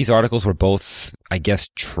 that these articles were both, I guess,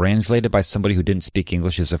 translated by somebody who didn't speak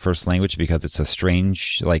English as a first language, because it's a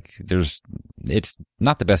strange, it's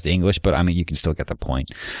not the best English, but I mean, you can still get the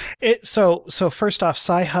point. So first off,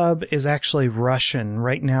 Sci-Hub is actually Russian.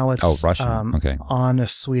 Right now it's Russian. Okay. On a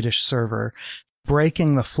Swedish server.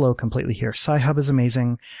 Breaking the flow completely here. Sci-Hub is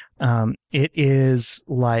amazing. It is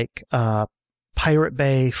like Pirate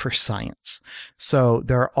Bay for science. So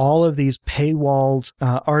there are all of these paywalled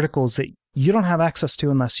articles that you don't have access to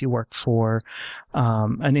unless you work for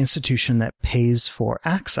an institution that pays for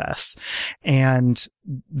access. And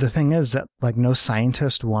the thing is that no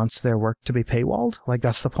scientist wants their work to be paywalled.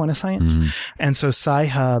 That's the point of science. Mm-hmm. And so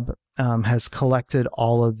Sci-Hub has collected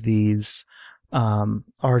all of these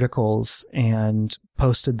articles and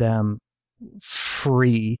posted them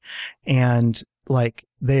free. And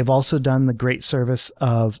they've also done the great service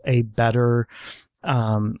of a better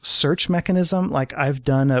search mechanism. I've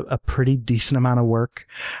done a pretty decent amount of work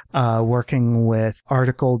working with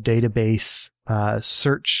article database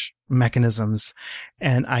search mechanisms,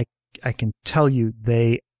 and I can tell you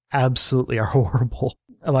they absolutely are horrible.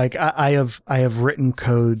 I have written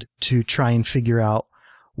code to try and figure out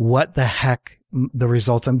what the heck the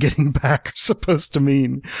results I'm getting back are supposed to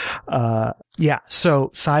mean. So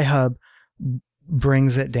Sci-Hub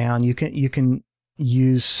brings it down. You can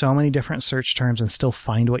use so many different search terms and still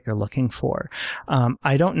find what you're looking for.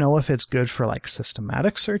 I don't know if it's good for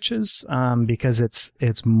systematic searches, because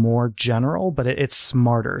it's more general, but it's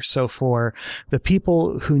smarter. So for the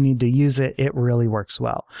people who need to use it, it really works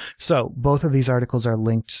well. So both of these articles are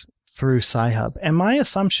linked through Sci-Hub. And my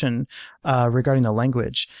assumption, regarding the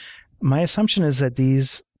language, my assumption is that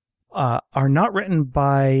these, are not written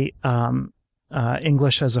by,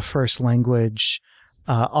 English as a first language,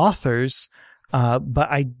 authors, but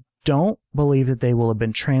I don't believe that they will have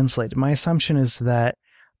been translated. My assumption is that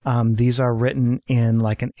these are written in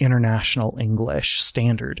an international English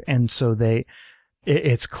standard, and so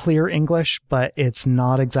it's clear English, but it's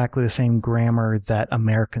not exactly the same grammar that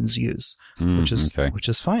Americans use, which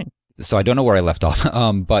is fine. So I don't know where I left off,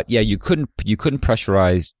 but yeah, you couldn't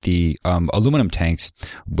pressurize the aluminum tanks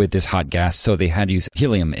with this hot gas, so they had to use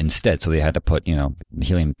helium instead. So they had to put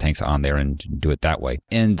helium tanks on there and do it that way.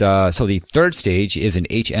 And so the third stage is an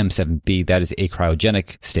HM7B. That is a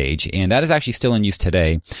cryogenic stage, and that is actually still in use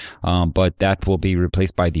today, but that will be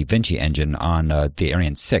replaced by the Vinci engine on the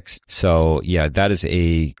Ariane 6. So yeah, that is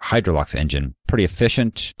a Hydrolox engine. Pretty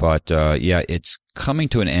efficient, but it's coming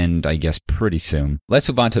to an end, I guess, pretty soon. Let's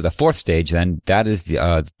move on to the fourth stage then. That is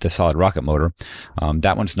the solid rocket motor.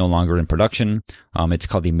 That one's no longer in production. It's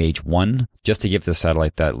called the Mage 1, just to give the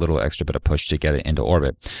satellite that little extra bit of push to get it into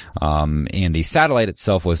orbit. And the satellite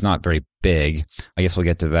itself was not very big. I guess we'll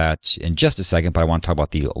get to that in just a second, but I want to talk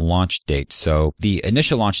about the launch date. So the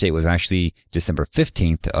initial launch date was actually December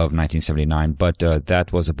 15th of 1979, but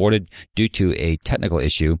that was aborted due to a technical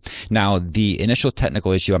issue. Now, the initial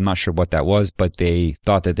technical issue, I'm not sure what that was, but they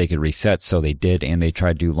thought that they could reset, so they did, and they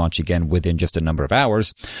tried to launch again within just a number of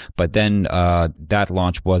hours. But then that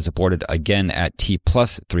launch was aborted again at T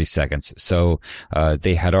plus 3 seconds. So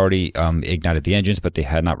they had already ignited the engines, but they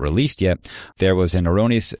had not released yet. There was an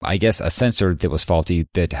erroneous, I guess, a sensor that was faulty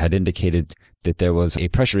that had indicated that there was a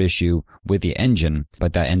pressure issue with the engine,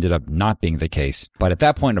 but that ended up not being the case. But at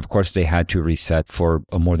that point, of course, they had to reset for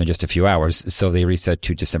more than just a few hours. So they reset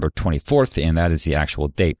to December 24th, and that is the actual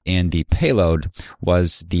date. And the payload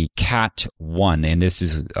was the Cat 1. And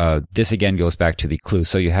this again goes back to the clue.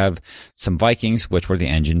 So you have some Vikings, which were the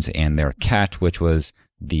engines, and their Cat, which was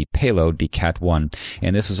the payload, the Cat 1.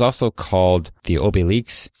 And this was also called the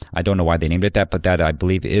Obelix. I don't know why they named it that, but that, I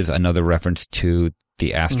believe, is another reference to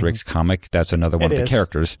the Asterix comic. That's another one of the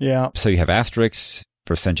characters. Yeah. So you have Asterix,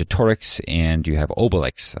 Vercingetorix, and you have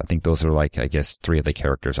Obelix. I think those are I guess, three of the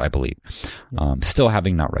characters, I believe. Still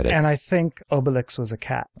having not read it. And I think Obelix was a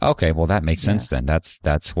cat. Okay, well, that makes sense then.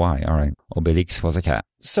 That's why. All right. Obelix was a cat.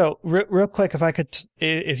 So real quick,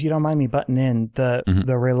 if you don't mind me butting in, the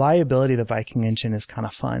reliability of the Viking engine is kind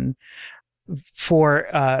of fun. for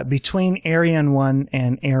between Ariane 1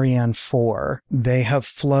 and Ariane 4, they have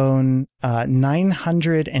flown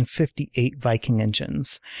 958 Viking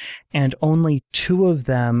engines, and only 2 of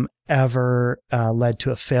them ever led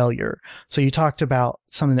to a failure. So you talked about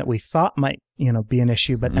something that we thought might, be an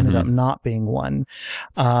issue, but ended up not being one.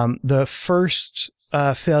 The first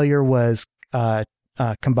failure was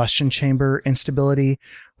combustion chamber instability,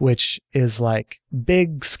 which is like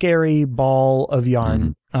big scary ball of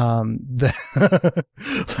yarn. We're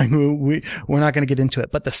not going to get into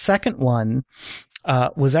it, but the second one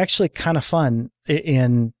was actually kind of fun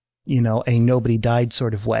in a nobody died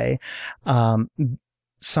sort of way.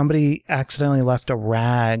 Somebody accidentally left a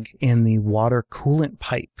rag in the water coolant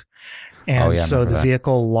pipe, and so the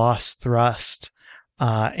vehicle lost thrust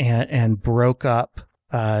and broke up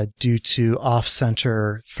due to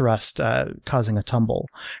off-center thrust causing a tumble,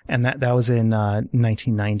 and that was in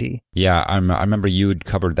 1990. Yeah, I remember you had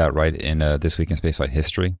covered that right in This Week in Spaceflight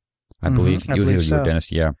History, I believe. I believe so. You were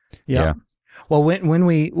Dennis. Yeah. Well, when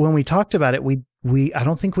we talked about it, we I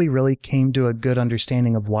don't think we really came to a good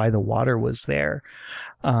understanding of why the water was there,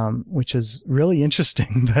 which is really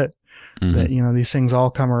interesting that these things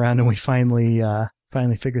all come around and we finally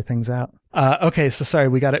figure things out. Okay, so sorry,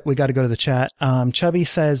 we got to go to the chat. Chubby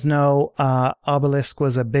says no, Obelisk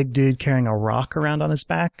was a big dude carrying a rock around on his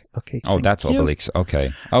back. Okay. That's you. Obelix.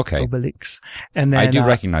 Okay. Obelix. And then I do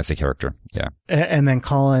recognize the character. Yeah. And then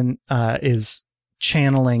Colin is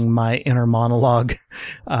channeling my inner monologue,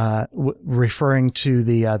 referring to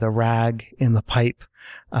the rag in the pipe.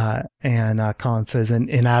 And Colin says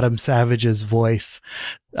in Adam Savage's voice,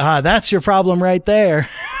 that's your problem right there.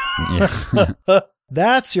 Yeah.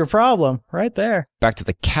 That's your problem right there. Back to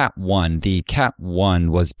the Cat 1. The Cat 1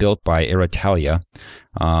 was built by Aeritalia,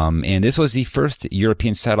 and this was the first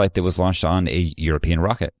European satellite that was launched on a European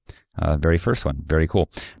rocket. Very first one. Very cool.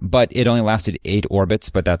 But it only lasted 8 orbits,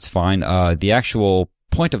 but that's fine. The actual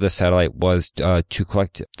point of the satellite was to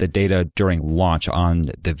collect the data during launch on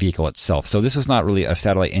the vehicle itself. So this was not really a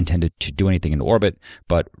satellite intended to do anything in orbit,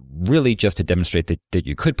 but really just to demonstrate that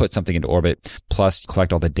you could put something into orbit, plus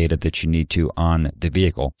collect all the data that you need to on the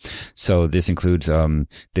vehicle. So this includes the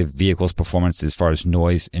vehicle's performance as far as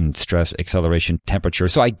noise and stress, acceleration, temperature.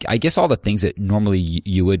 So I guess all the things that normally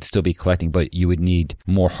you would still be collecting, but you would need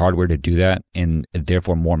more hardware to do that, and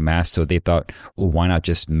therefore more mass. So they thought, well, why not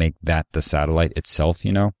just make that the satellite itself?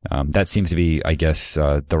 That seems to be, I guess,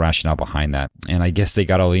 the rationale behind that. And I guess they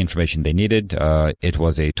got all the information they needed. It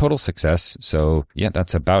was a total success. So yeah,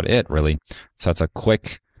 that's about it, really. So that's a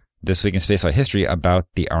quick This Week in Spaceflight History about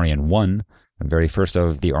the Ariane 1, the very first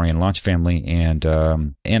of the Ariane launch family. And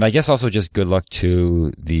I guess also just good luck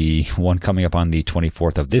to the one coming up on the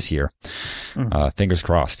 24th of this year. Fingers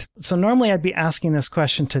crossed. So normally I'd be asking this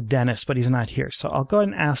question to Dennis, but he's not here. So I'll go ahead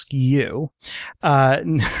and ask you.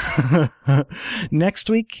 Next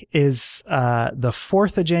week is the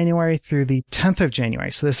 4th of January through the 10th of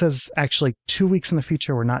January. So this is actually 2 weeks in the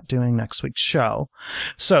future. We're not doing next week's show.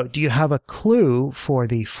 So do you have a clue for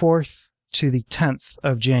the 4th to the 10th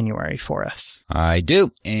of January for us? I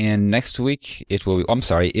do. And next week it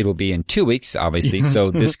will be in 2 weeks, obviously.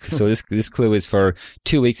 So this clue is for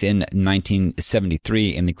 2 weeks in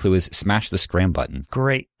 1973, and the clue is smash the scram button.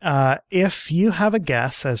 Great. If you have a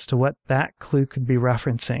guess as to what that clue could be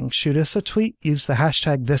referencing, shoot us a tweet, use the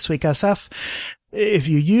hashtag ThisWeekSF. If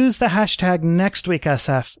you use the hashtag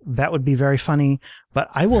NextWeekSF, that would be very funny, but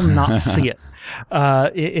I will not see it.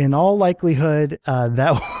 In all likelihood,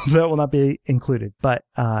 that will not be included, but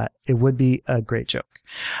it would be a great joke.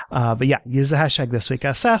 But yeah, use the hashtag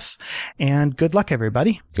ThisWeekSF, and good luck,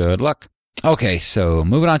 everybody. Good luck. Okay, so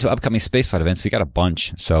moving on to upcoming spaceflight events, we got a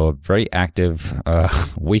bunch. So a very active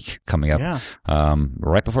week coming up,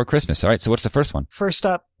 right before Christmas. All right, so what's the first one? First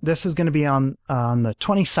up, this is going to be on the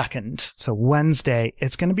 22nd, so Wednesday.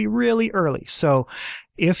 It's going to be really early. So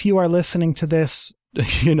if you are listening to this,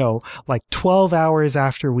 like 12 hours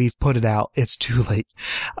after we've put it out, it's too late.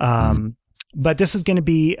 But this is going to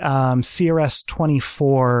be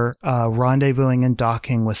CRS-24 rendezvousing and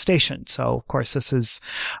docking with station. So, of course, this is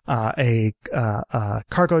a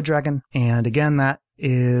cargo dragon. And again, that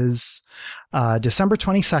is December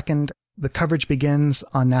 22nd. The coverage begins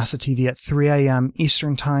on NASA TV at 3 a.m.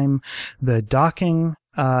 Eastern Time. The docking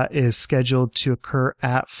is scheduled to occur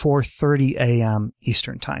at 4:30 a.m.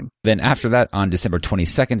 Eastern Time. Then after that, on December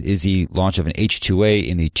 22nd, is the launch of an H-2A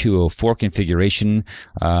in the 204 configuration,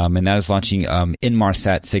 and that is launching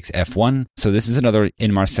Inmarsat 6F1. So this is another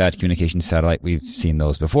Inmarsat communication satellite. We've seen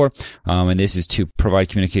those before, and this is to provide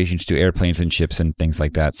communications to airplanes and ships and things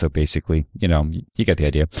like that. So basically, you get the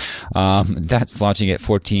idea. That's launching at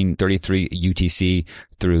 14:33 UTC,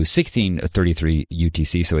 through 1633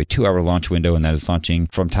 UTC, so a 2-hour launch window, and that is launching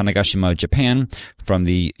from Tanegashima, Japan, from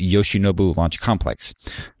the Yoshinobu Launch Complex.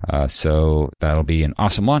 So that'll be an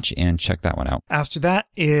awesome launch, and check that one out. After that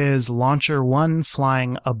is Launcher 1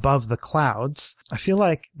 flying above the clouds. I feel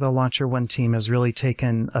like the Launcher 1 team has really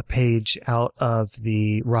taken a page out of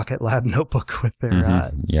the Rocket Lab notebook with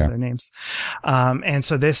their names. And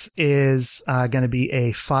so this is going to be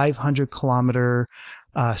a 500-kilometer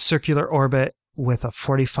circular orbit with a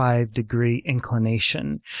 45-degree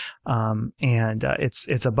inclination. And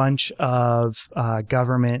it's a bunch of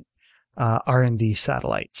government R&D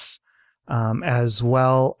satellites, as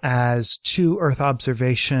well as 2 Earth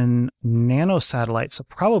observation nanosatellites, so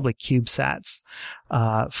probably CubeSats,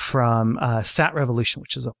 from Sat Revolution,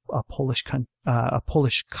 which is a Polish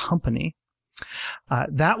company.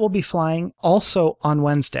 That will be flying also on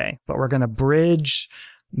Wednesday, but we're going to bridge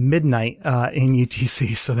midnight in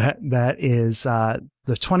UTC. So that is the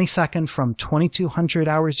 22nd from 2200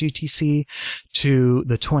 hours UTC to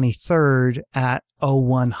the 23rd at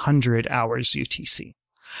 0100 hours UTC.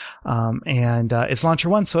 And it's Launcher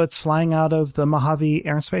 1, so it's flying out of the Mojave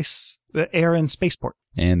Air and Spaceport.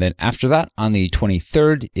 And then after that, on the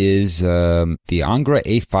 23rd, is the Angra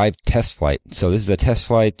A5 test flight. So this is a test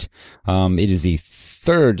flight. It is the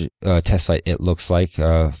third test flight, it looks like,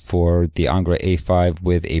 for the Angra A5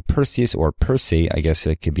 with a Perseus or Persei, I guess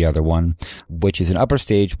it could be either one, which is an upper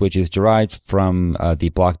stage, which is derived from the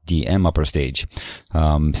Block DM upper stage.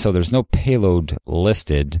 So there's no payload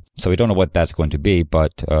listed, so we don't know what that's going to be,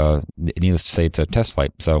 but needless to say, it's a test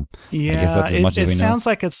flight. So yeah, I guess that's as much as we know. It sounds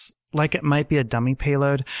like it might be a dummy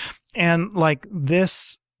payload. And like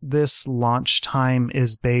this launch time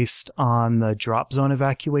is based on the drop zone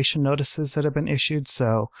evacuation notices that have been issued.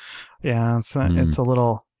 So yeah, it's a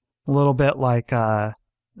little bit like the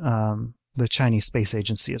Chinese Space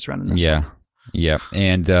Agency is running this one. Yeah.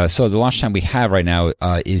 And so the launch time we have right now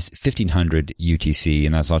is 1500 UTC,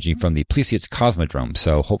 and that's launching from the Plesiots Cosmodrome.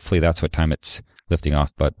 So hopefully that's what time it's lifting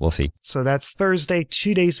off, but we'll see. So that's Thursday,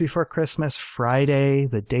 2 days before Christmas, Friday,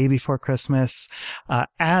 the day before Christmas.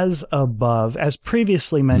 As above, as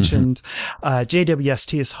previously mentioned,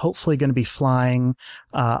 JWST is hopefully going to be flying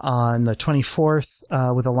on the 24th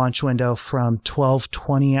with a launch window from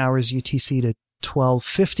 1220 hours UTC to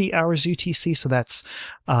 1250 hours UTC. So that's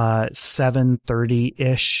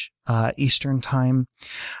 7:30-ish Eastern time.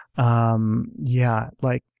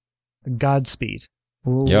 Like Godspeed.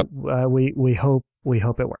 Yep. We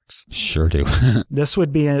hope it works. Sure do. This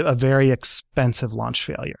would be a very expensive launch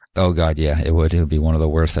failure. Oh God, yeah, it would. It would be one of the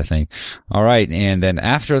worst, I think. All right, and then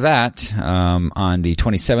after that, on the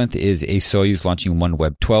 27th is a Soyuz launching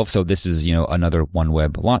OneWeb 12. So this is, another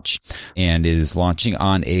OneWeb launch, and it is launching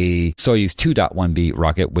on a Soyuz 2.1B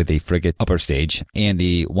rocket with a frigate upper stage. And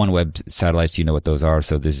the OneWeb satellites, you know what those are.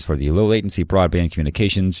 So this is for the low latency broadband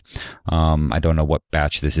communications. I don't know what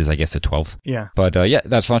batch this is. I guess the 12th. Yeah. But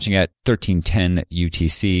that's launching at 1310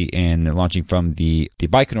 UTC and launching from the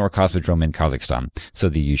Baikonur Cosmodrome in Kazakhstan. So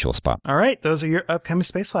the usual spot. All right. Those are your upcoming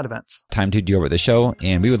spaceflight events. Time to deorbit the show.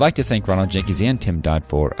 And we would like to thank Ronald Jenkins and Tim Dodd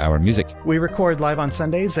for our music. We record live on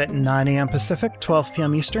Sundays at 9 a.m. Pacific, 12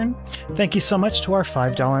 p.m. Eastern. Thank you so much to our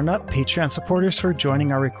 $5 and up Patreon supporters for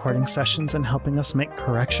joining our recording sessions and helping us make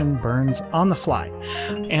correction burns on the fly.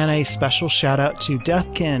 And a special shout out to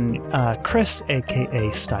Deathkin, Chris, aka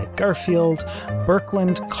Stike Garfield,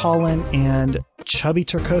 Birkland, Colin, and Chubby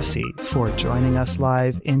Turcosi for joining us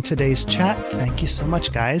live in today's chat. Thank you so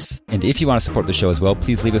much, guys. And if you want to support the show as well,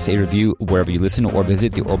 please leave us a review wherever you listen or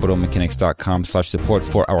visit theorbitalmechanics.com/support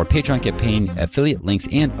for our Patreon campaign, affiliate links,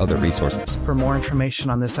 and other resources. For more information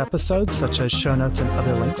on this episode, such as show notes and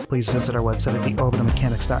other links, please visit our website at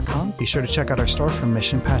theorbitalmechanics.com. Be sure to check out our store for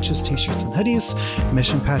mission patches, t-shirts, and hoodies.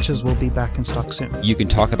 Mission patches will be back in stock soon. You can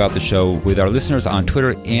talk about the show with our listeners on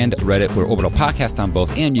Twitter and Reddit. We're Orbital Podcast on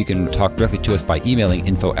both, and you can talk directly to us by emailing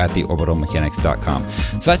info@theorbitalmechanics.com.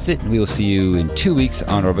 So that's it. We will see you in 2 weeks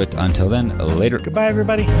on Orbit. Until then, later. Goodbye,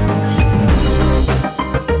 everybody.